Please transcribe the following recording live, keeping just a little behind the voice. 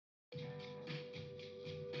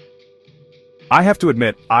I have to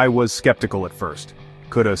admit, I was skeptical at first.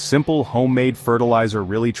 Could a simple homemade fertilizer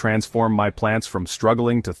really transform my plants from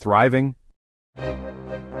struggling to thriving?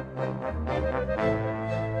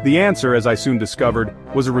 The answer, as I soon discovered,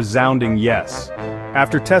 was a resounding yes.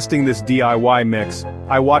 After testing this DIY mix,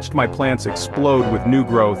 I watched my plants explode with new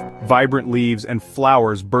growth, vibrant leaves, and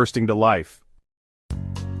flowers bursting to life.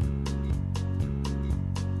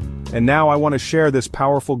 And now I want to share this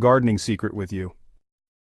powerful gardening secret with you.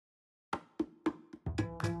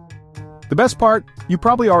 The best part? You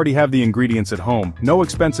probably already have the ingredients at home. No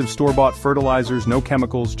expensive store-bought fertilizers, no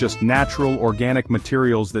chemicals, just natural, organic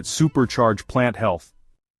materials that supercharge plant health.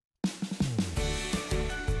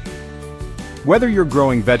 Whether you're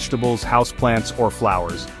growing vegetables, houseplants, or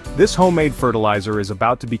flowers, this homemade fertilizer is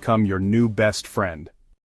about to become your new best friend.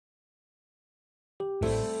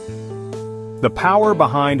 The power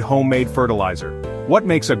behind homemade fertilizer. What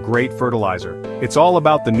makes a great fertilizer? It's all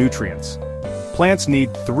about the nutrients. Plants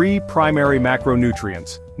need 3 primary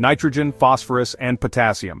macronutrients: nitrogen, phosphorus, and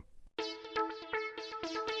potassium.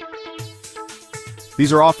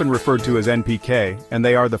 These are often referred to as NPK, and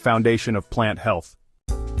they are the foundation of plant health.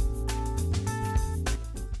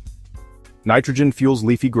 Nitrogen fuels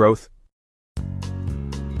leafy growth.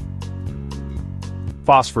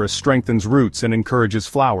 Phosphorus strengthens roots and encourages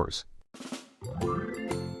flowers.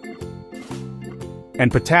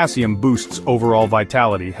 And potassium boosts overall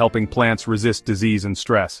vitality, helping plants resist disease and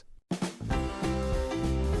stress.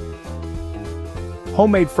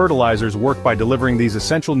 Homemade fertilizers work by delivering these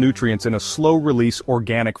essential nutrients in a slow-release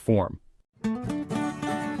organic form.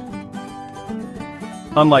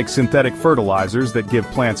 Unlike synthetic fertilizers that give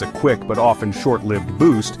plants a quick but often short-lived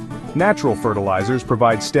boost, natural fertilizers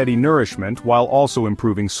provide steady nourishment while also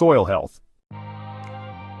improving soil health.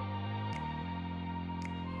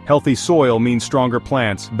 Healthy soil means stronger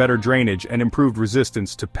plants, better drainage, and improved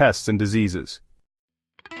resistance to pests and diseases.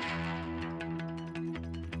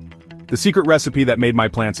 The secret recipe that made my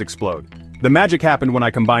plants explode. The magic happened when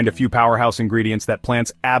I combined a few powerhouse ingredients that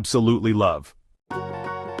plants absolutely love.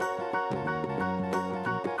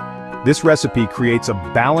 This recipe creates a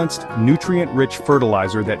balanced, nutrient-rich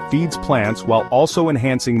fertilizer that feeds plants while also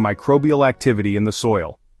enhancing microbial activity in the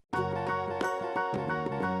soil.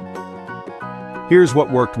 Here's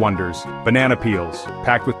what worked wonders. Banana peels.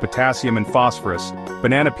 Packed with potassium and phosphorus,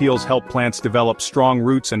 banana peels help plants develop strong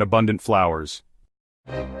roots and abundant flowers.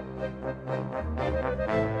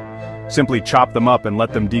 Simply chop them up and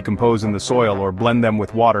let them decompose in the soil or blend them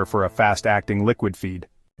with water for a fast-acting liquid feed.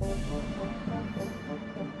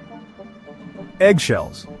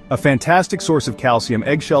 Eggshells. A fantastic source of calcium,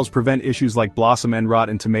 eggshells prevent issues like blossom end rot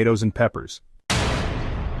in tomatoes and peppers.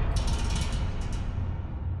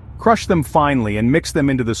 Crush them finely and mix them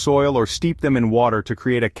into the soil or steep them in water to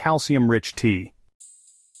create a calcium-rich tea.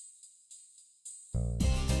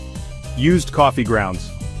 Used coffee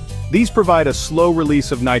grounds. These provide a slow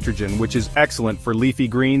release of nitrogen, which is excellent for leafy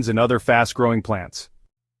greens and other fast-growing plants.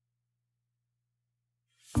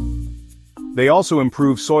 They also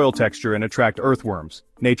improve soil texture and attract earthworms,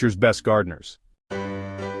 nature's best gardeners.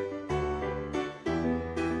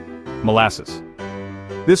 Molasses.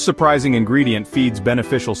 This surprising ingredient feeds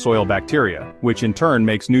beneficial soil bacteria, which in turn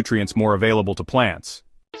makes nutrients more available to plants.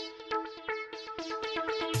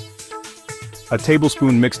 A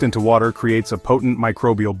tablespoon mixed into water creates a potent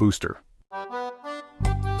microbial booster.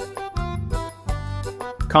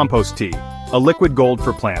 Compost tea. A liquid gold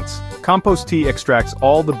for plants. Compost tea extracts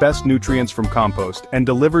all the best nutrients from compost and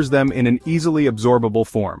delivers them in an easily absorbable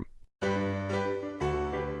form.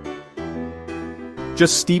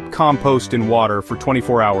 Just steep compost in water for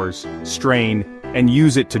 24 hours, strain, and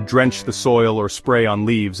use it to drench the soil or spray on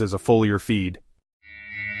leaves as a foliar feed.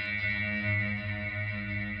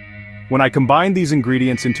 When I combined these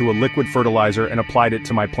ingredients into a liquid fertilizer and applied it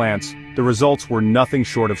to my plants, the results were nothing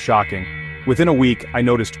short of shocking. Within a week, I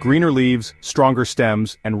noticed greener leaves, stronger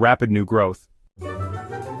stems, and rapid new growth.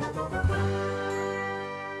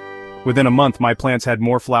 Within a month, my plants had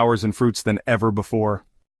more flowers and fruits than ever before.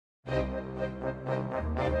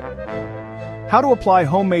 How to apply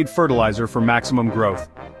homemade fertilizer for maximum growth.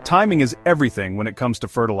 Timing is everything when it comes to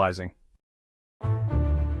fertilizing.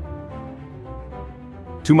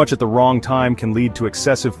 Too much at the wrong time can lead to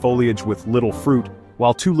excessive foliage with little fruit,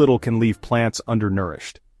 while too little can leave plants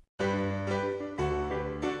undernourished.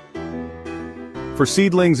 For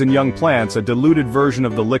seedlings and young plants, a diluted version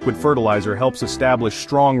of the liquid fertilizer helps establish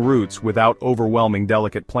strong roots without overwhelming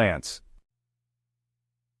delicate plants.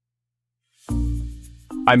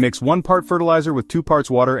 I mix 1 part fertilizer with 2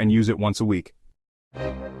 parts water and use it once a week.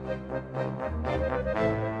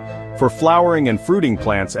 For flowering and fruiting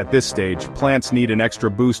plants at this stage, plants need an extra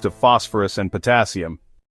boost of phosphorus and potassium.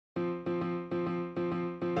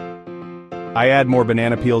 I add more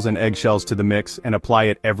banana peels and eggshells to the mix and apply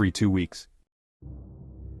it every 2 weeks.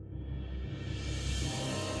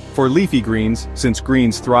 For leafy greens, since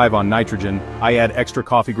greens thrive on nitrogen, I add extra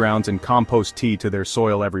coffee grounds and compost tea to their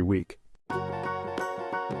soil every week.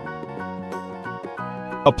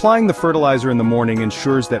 Applying the fertilizer in the morning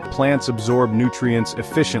ensures that plants absorb nutrients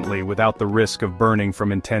efficiently without the risk of burning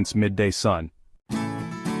from intense midday sun.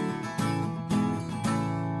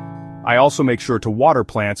 I also make sure to water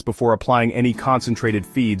plants before applying any concentrated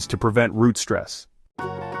feeds to prevent root stress.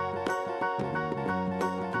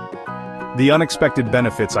 The unexpected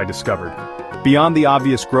benefits I discovered. Beyond the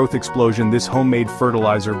obvious growth explosion, this homemade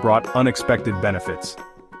fertilizer brought unexpected benefits.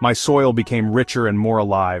 My soil became richer and more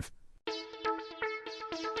alive,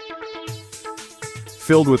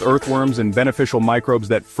 filled with earthworms and beneficial microbes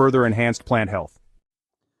that further enhanced plant health.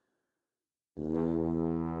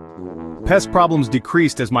 Pest problems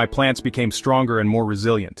decreased as my plants became stronger and more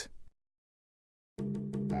resilient.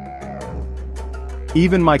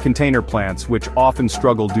 Even my container plants, which often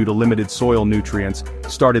struggle due to limited soil nutrients,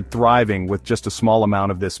 started thriving with just a small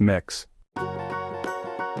amount of this mix.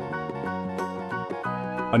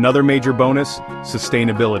 Another major bonus: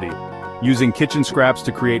 sustainability. Using kitchen scraps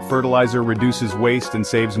to create fertilizer reduces waste and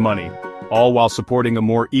saves money, all while supporting a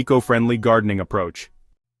more eco-friendly gardening approach.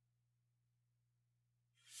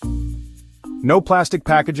 No plastic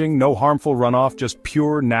packaging, no harmful runoff, just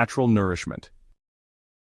pure natural nourishment.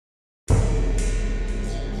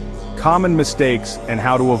 Common mistakes and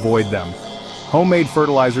how to avoid them. Homemade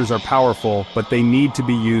fertilizers are powerful, but they need to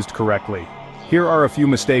be used correctly. Here are a few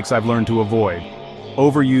mistakes I've learned to avoid.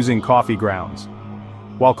 Overusing coffee grounds.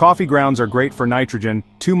 While coffee grounds are great for nitrogen,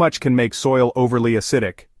 too much can make soil overly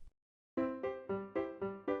acidic.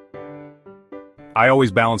 I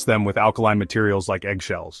always balance them with alkaline materials like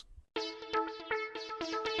eggshells.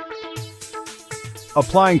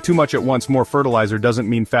 Applying too much at once more fertilizer doesn't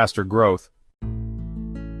mean faster growth.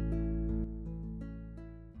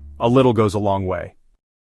 A little goes a long way.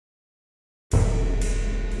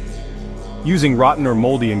 Using rotten or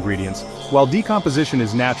moldy ingredients. While decomposition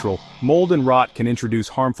is natural, mold and rot can introduce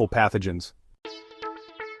harmful pathogens.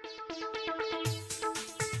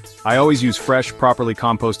 I always use fresh, properly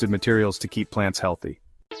composted materials to keep plants healthy.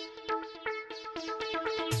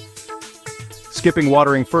 Skipping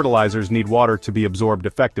watering fertilizers need water to be absorbed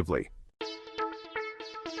effectively.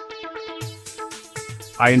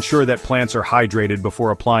 I ensure that plants are hydrated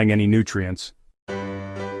before applying any nutrients.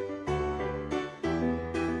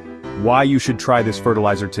 Why you should try this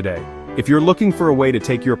fertilizer today. If you're looking for a way to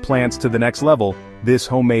take your plants to the next level, this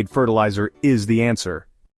homemade fertilizer is the answer.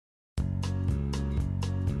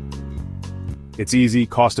 It's easy,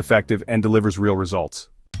 cost-effective, and delivers real results.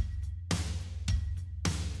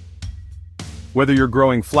 Whether you're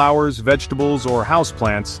growing flowers, vegetables, or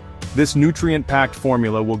houseplants, this nutrient-packed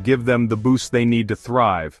formula will give them the boost they need to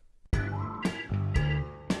thrive.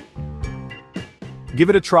 Give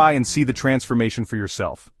it a try and see the transformation for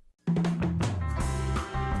yourself.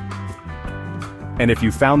 And if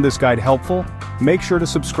you found this guide helpful, make sure to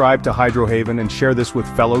subscribe to Hydrohaven and share this with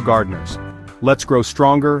fellow gardeners. Let's grow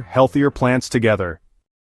stronger, healthier plants together.